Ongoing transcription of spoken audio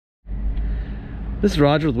This is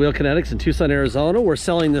Roger with Wheel Kinetics in Tucson, Arizona. We're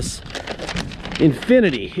selling this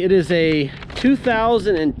Infiniti. It is a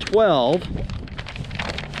 2012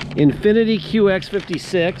 Infiniti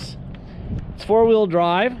QX56. It's four-wheel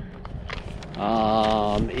drive.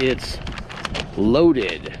 It's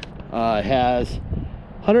loaded. It has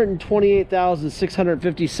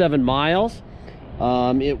 128,657 miles.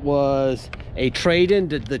 It was a trade-in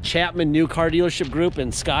to the Chapman New Car Dealership Group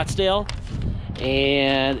in Scottsdale,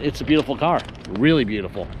 and it's a beautiful car, really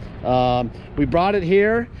beautiful. We brought it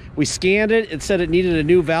here, we scanned it, it said it needed a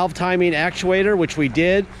new valve timing actuator, which we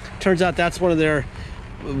did. Turns out that's one of their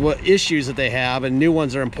issues that they have, and new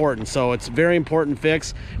ones are important, so it's a very important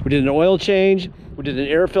fix. We did an oil change, we did an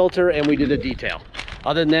air filter, and we did a detail.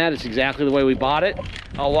 Other than that, it's exactly the way we bought it.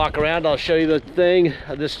 I'll walk around, I'll show you the thing.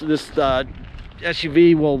 This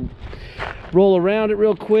SUV will roll around it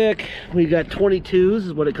real quick. We got 22s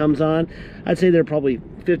is what it comes on. I'd say they're probably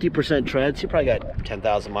 50% treads. You probably got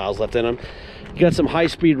 10,000 miles left in them. You got some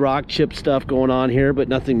high-speed rock chip stuff going on here, but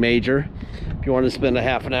nothing major. If you want to spend a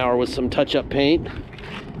half an hour with some touch-up paint,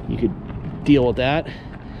 you could deal with that.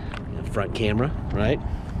 Front camera, right?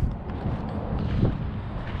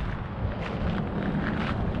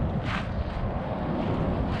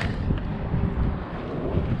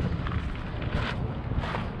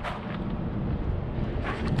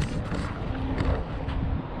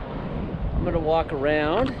 I'm gonna walk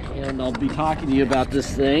around and I'll be talking to you about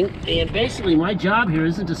this thing. And basically my job here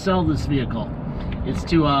isn't to sell this vehicle. It's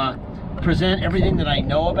to present everything that I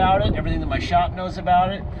know about it, everything that my shop knows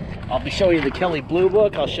about it. I'll be showing you the Kelley Blue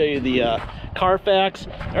Book, I'll show you the Carfax.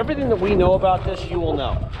 Everything that we know about this, you will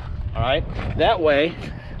know. All right, that way,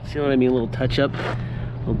 see what I mean, a little touch up,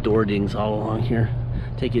 little door dings all along here.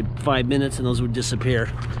 Take you 5 minutes and those would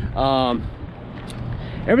disappear.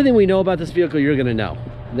 Everything we know about this vehicle, you're gonna know.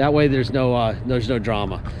 That way there's no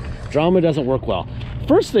drama. Drama doesn't work well.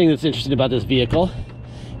 First thing that's interesting about this vehicle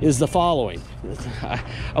is the following.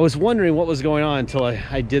 I was wondering what was going on until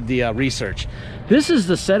I did the research. This is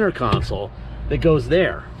the center console that goes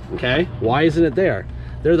there, okay? Why isn't it there?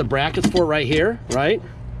 There are the brackets for it right here, right?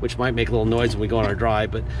 Which might make a little noise when we go on our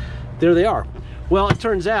drive, but there they are. Well, it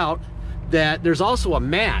turns out that there's also a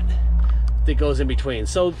mat that goes in between.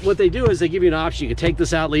 So what they do is they give you an option. You can take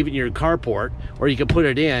this out, leave it in your carport, or you can put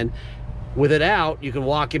it in. With it out, you can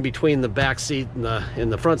walk in between the back seat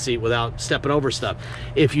and the front seat without stepping over stuff.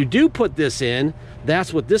 If you do put this in,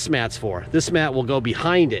 that's what this mat's for. This mat will go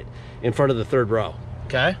behind it in front of the third row,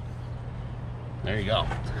 okay? There you go.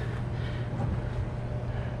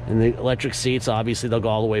 And the electric seats, obviously they'll go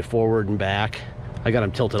all the way forward and back. I got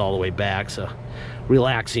them tilted all the way back, so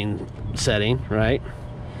relaxing setting, right?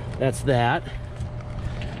 That's that.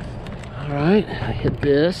 All right, I hit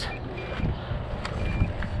this.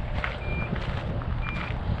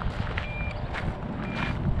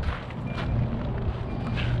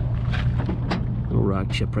 Little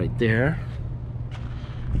rock chip right there.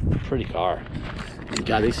 Pretty car.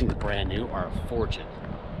 God, these things brand new are a fortune.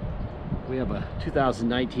 We have a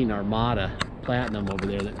 2019 Armada Platinum over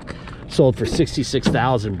there that sold for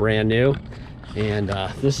 $66,000 brand new. And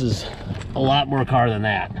this is a lot more car than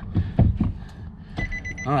that.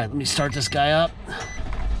 All right, let me start this guy up.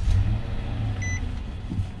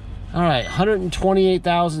 All right,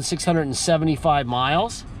 128,675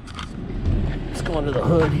 miles. Let's go under the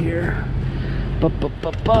hood here.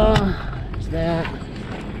 There's that.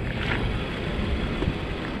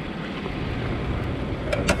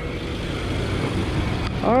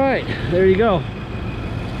 All right, there you go.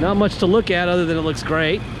 Not much to look at other than it looks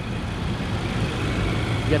great.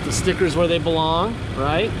 You got the stickers where they belong,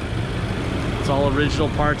 right? It's all original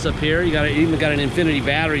parts up here. You even got an Infiniti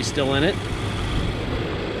battery still in it.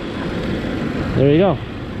 There you go.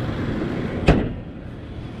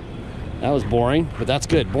 That was boring, but that's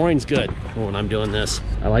good. Boring's good when I'm doing this.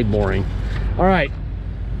 I like boring. All right,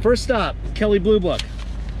 first up, Kelley Blue Book.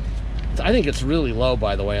 I think it's really low,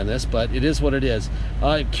 by the way, on this, but it is what it is.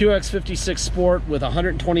 QX56 Sport with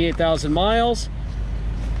 128,000 miles.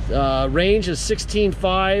 Range is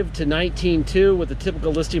 16.5 to 19.2 with a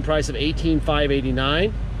typical listing price of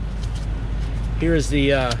 18,589. Here is the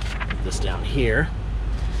this down here.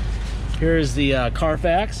 Here is the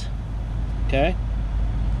Carfax. Okay.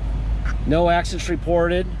 No accidents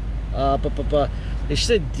reported. They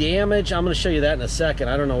said damage. I'm going to show you that in a second.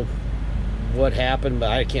 I don't know what happened,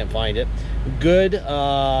 but I can't find it. Good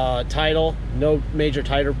title. No major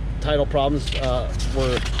title problems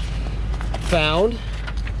were found.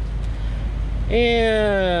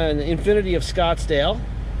 And Infiniti of Scottsdale,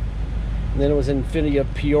 and then it was Infiniti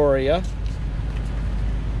of Peoria.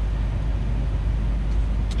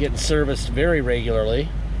 Getting serviced very regularly.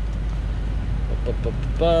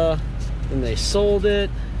 Then they sold it.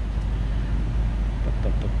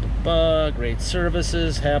 Great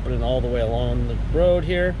services happening all the way along the road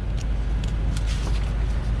here.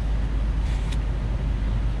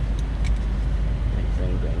 Bang,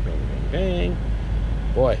 bang, bang, bang, bang, bang.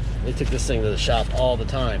 Boy, they took this thing to the shop all the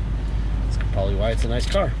time. That's probably why it's a nice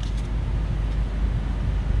car.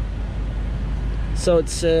 So it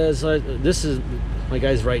says, this is, my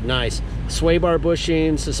guy's right nice. Sway bar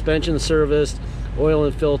bushing, suspension serviced, oil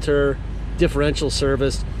and filter, differential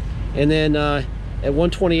serviced. And then at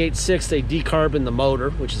 128.6 they decarboned the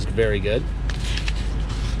motor, which is very good.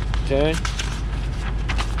 Okay.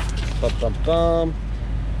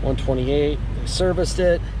 128, they serviced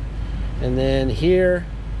it. And then here,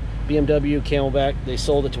 BMW Camelback, they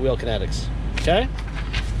sold it to Wheel Kinetics. Okay.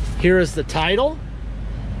 Here is the title.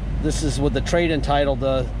 This is with the trade-in title,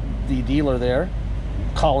 the dealer there,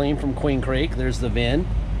 Colleen from Queen Creek. There's the VIN.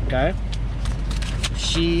 Okay.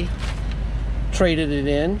 She traded it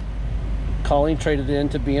in. Colleen traded it in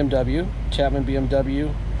to BMW, Chapman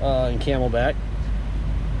BMW and Camelback.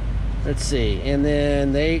 Let's see. And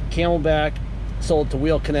then Camelback sold to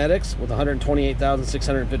Wheel Kinetics with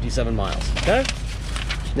 128,657 miles. Okay.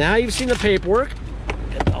 Now you've seen the paperwork.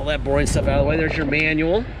 Get all that boring stuff out of the way. There's your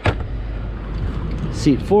manual.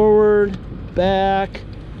 Seat forward, back,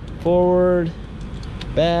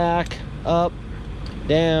 up,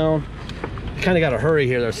 down. I kind of got to hurry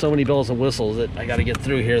here. There's so many bells and whistles that I got to get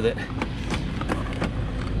through here that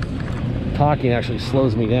talking actually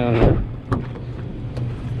slows me down here.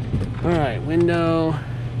 All right, window.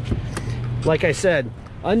 Like I said,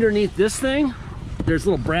 underneath this thing, there's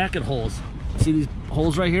little bracket holes. See these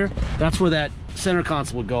holes right here? That's where that center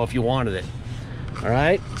console would go if you wanted it. All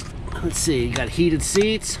right. Let's see, you got heated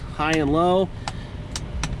seats, high and low.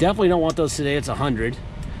 Definitely don't want those today, it's 100.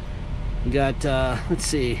 You got, let's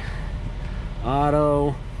see,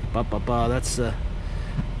 auto, that's,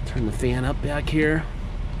 turn the fan up back here.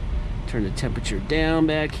 Turn the temperature down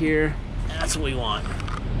back here. That's what we want.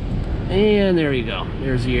 And there you go.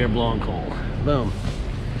 There's the air blowing cold. Boom.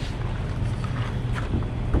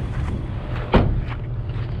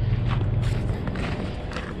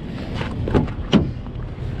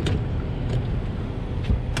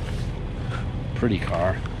 Pretty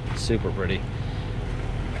car, super pretty.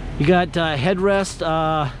 You got headrest.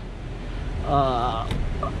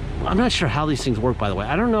 I'm not sure how these things work, by the way.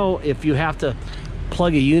 I don't know if you have to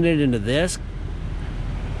plug a unit into this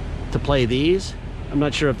to play these. I'm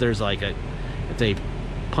not sure if there's like if they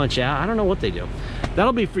punch out. I don't know what they do.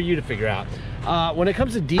 That'll be for you to figure out. When it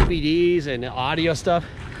comes to DVDs and audio stuff,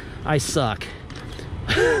 I suck.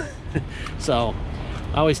 So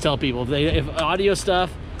I always tell people if audio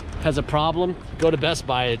stuff has a problem, go to Best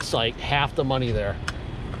Buy. It's like half the money there.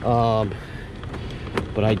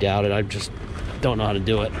 But I doubt it. I just don't know how to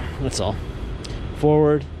do it. That's all.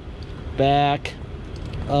 Forward, back,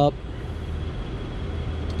 up,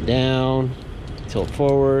 down, tilt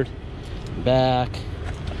forward, back.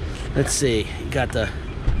 Let's see. You got the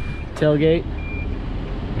tailgate.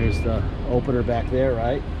 Here's the opener back there,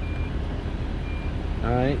 right?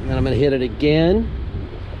 All right. Then I'm going to hit it again.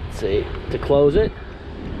 Let's see, to close it.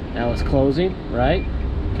 Now it's closing, right?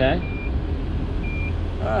 Okay.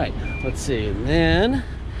 All right, let's see. And then,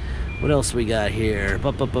 what else we got here?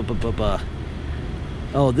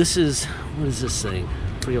 Oh, this is, what is this thing?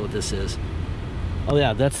 I forget what this is. Oh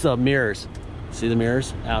yeah, that's the mirrors. See the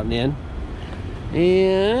mirrors out and in?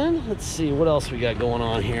 And let's see what else we got going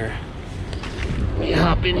on here. Let me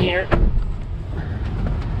hop in here.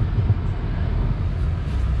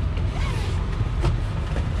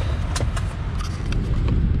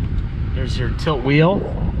 There's your tilt wheel,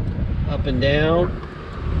 up and down,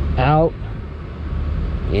 out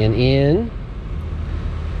and in.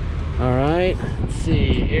 All right, let's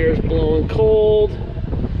see, air's blowing cold.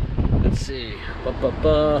 Let's see,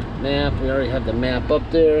 map, we already have the map up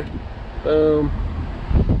there. Boom.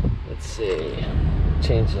 Let's see,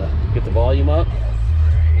 change get the volume up,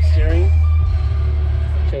 the steering,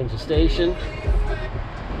 change the station.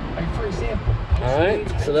 For example. All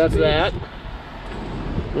right, so that's that.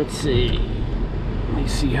 Let's see. Let me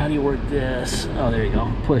see. How do you work this? Oh, there you go.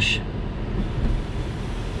 Push.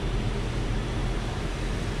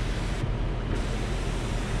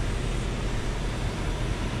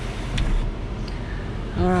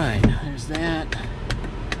 All right. There's that.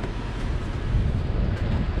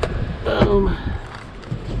 Boom.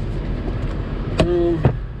 Boom.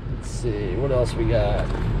 Let's see. What else we got?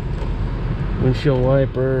 Windshield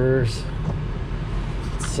wipers.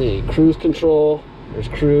 Let's see. Cruise control. There's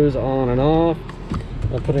cruise on and off.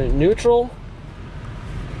 I'll put it in neutral.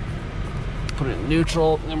 Put it in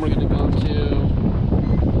neutral, and then we're gonna go to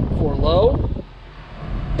 4 low.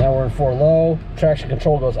 Now we're in 4 low. Traction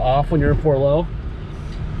control goes off when you're in 4 low.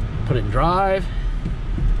 Put it in drive.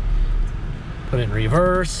 Put it in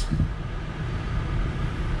reverse.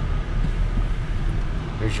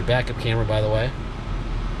 Here's your backup camera, by the way.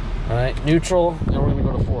 All right, neutral. Now we're gonna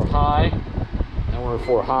go to 4 high. Now we're in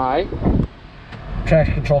 4 high.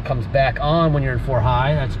 Traction control comes back on when you're in 4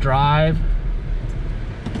 high. That's drive.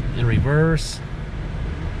 In reverse.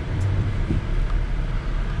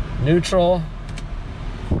 Neutral.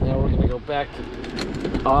 Now we're gonna go back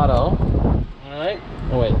to auto. All right.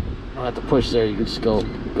 Oh wait, you don't have to push there. You can just go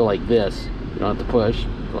like this. You don't have to push.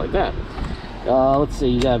 Go like that. Let's see.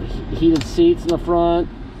 You have heated seats in the front.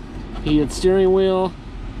 Heated steering wheel.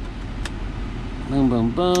 Boom,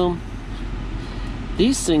 boom, boom.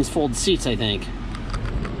 These things fold seats, I think.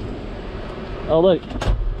 Oh look.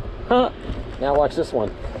 Huh. Now watch this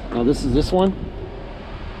one. Now this is this one.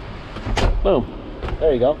 Boom.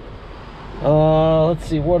 There you go. Let's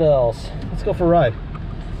see, what else? Let's go for a ride.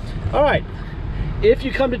 All right, if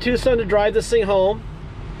you come to Tucson to drive this thing home,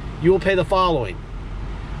 you will pay the following.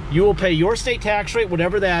 You will pay your state tax rate,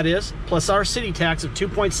 whatever that is, plus our city tax of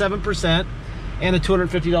 2.7% and a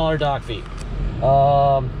 $250 dock fee.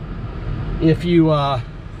 If you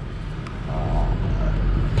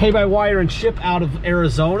pay by wire and ship out of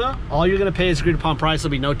Arizona, all you're gonna pay is agreed upon price.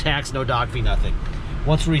 There'll be no tax, no dock fee, nothing.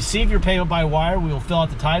 Once we receive your payment by wire, we will fill out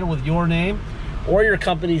the title with your name or your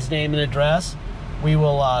company's name and address. We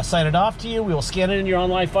will sign it off to you. We will scan it in your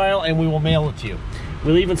online file and we will mail it to you.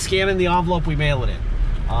 We'll even scan in the envelope we mail it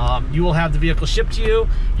in. You will have the vehicle shipped to you.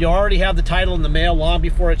 You already have the title in the mail long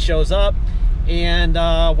before it shows up. And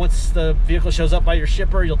once the vehicle shows up by your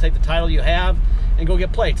shipper, you'll take the title you have and go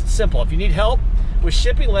get plates. It's simple. If you need help with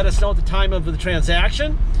shipping, let us know at the time of the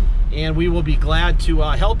transaction, and we will be glad to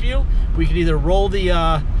help you. We can either roll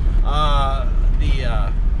the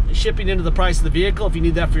shipping into the price of the vehicle if you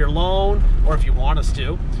need that for your loan, or if you want us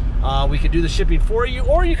to. We could do the shipping for you,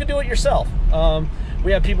 or you can do it yourself.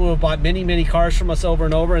 We have people who have bought many cars from us over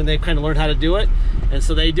and over, and they've kind of learned how to do it, and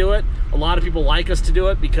so they do it. A lot of people like us to do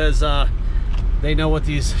it because they know what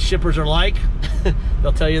these shippers are like.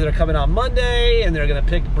 They'll tell you they're coming on Monday and they're gonna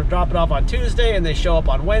drop it off on Tuesday, and they show up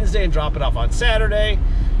on Wednesday and drop it off on Saturday.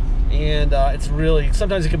 And it's really,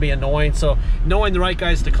 sometimes it can be annoying. So knowing the right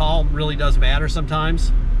guys to call really does matter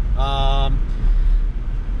sometimes.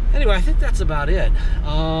 Anyway, I think that's about it.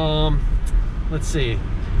 Let's see.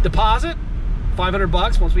 Deposit, 500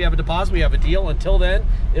 bucks. Once we have a deposit, we have a deal. Until then,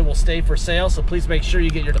 it will stay for sale. So please make sure you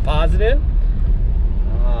get your deposit in.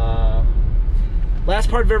 Last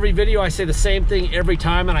part of every video, I say the same thing every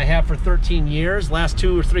time, and I have for 13 years. Last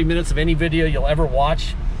 2 or 3 minutes of any video you'll ever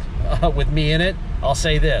watch with me in it, I'll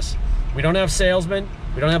say this. We don't have salesmen.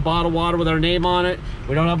 We don't have bottled water with our name on it.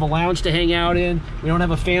 We don't have a lounge to hang out in. We don't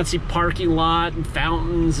have a fancy parking lot and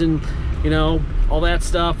fountains and, you know, all that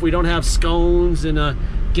stuff. We don't have scones and a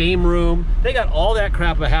game room. They got all that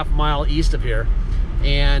crap a half mile east of here,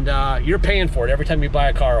 and you're paying for it every time you buy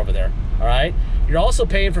a car over there, all right? You're also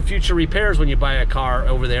paying for future repairs when you buy a car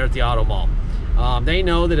over there at the auto mall. They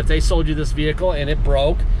know that if they sold you this vehicle and it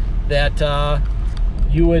broke, that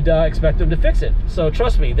you would expect them to fix it. So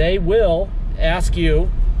trust me, they will ask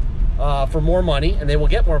you for more money, and they will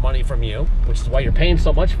get more money from you, which is why you're paying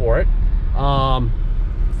so much for it,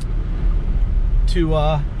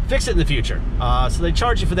 to fix it in the future. So they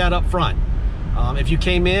charge you for that up front. If you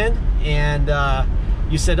came in and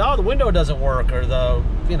you said, oh, the window doesn't work, or the,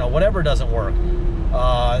 you know, whatever doesn't work,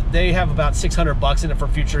 they have about 600 bucks in it for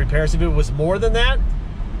future repairs. If it was more than that,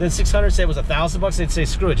 then 600, say it was 1,000 bucks, they'd say,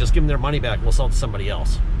 screw it, just give them their money back and we'll sell it to somebody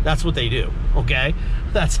else. That's what they do, okay?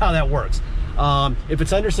 That's how that works. If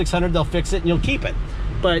it's under 600, they'll fix it and you'll keep it.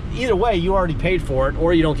 But either way, you already paid for it,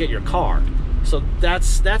 or you don't get your car. So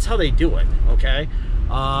that's how they do it, okay?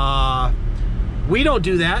 We don't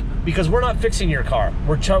do that because we're not fixing your car.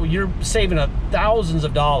 You're saving thousands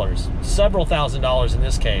of dollars, several $1,000s in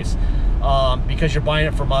this case, because you're buying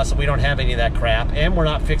it from us and we don't have any of that crap, and we're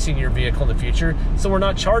not fixing your vehicle in the future, so we're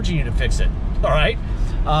not charging you to fix it, all right?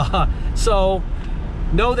 So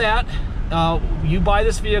know that. You buy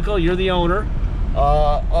this vehicle, you're the owner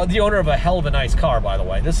of a hell of a nice car, by the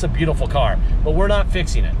way. This is a beautiful car, but we're not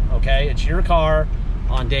fixing it, okay? It's your car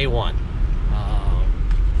on day one.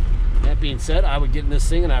 That being said, I would get in this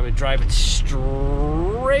thing and I would drive it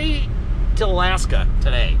straight to Alaska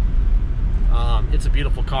today. It's a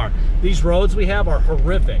beautiful car. These roads we have are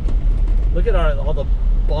horrific. Look at all the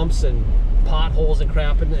bumps and potholes and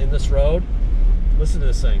crap in this road. Listen to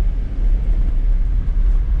this thing.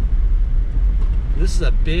 This is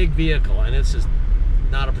a big vehicle, and it's just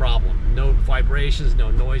not a problem. No vibrations,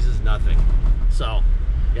 no noises, nothing. So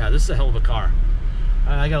Yeah, this is a hell of a car.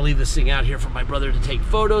 I gotta leave this thing out here for my brother to take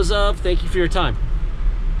photos of. Thank you for your time.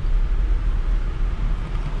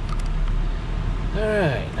 All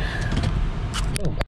right.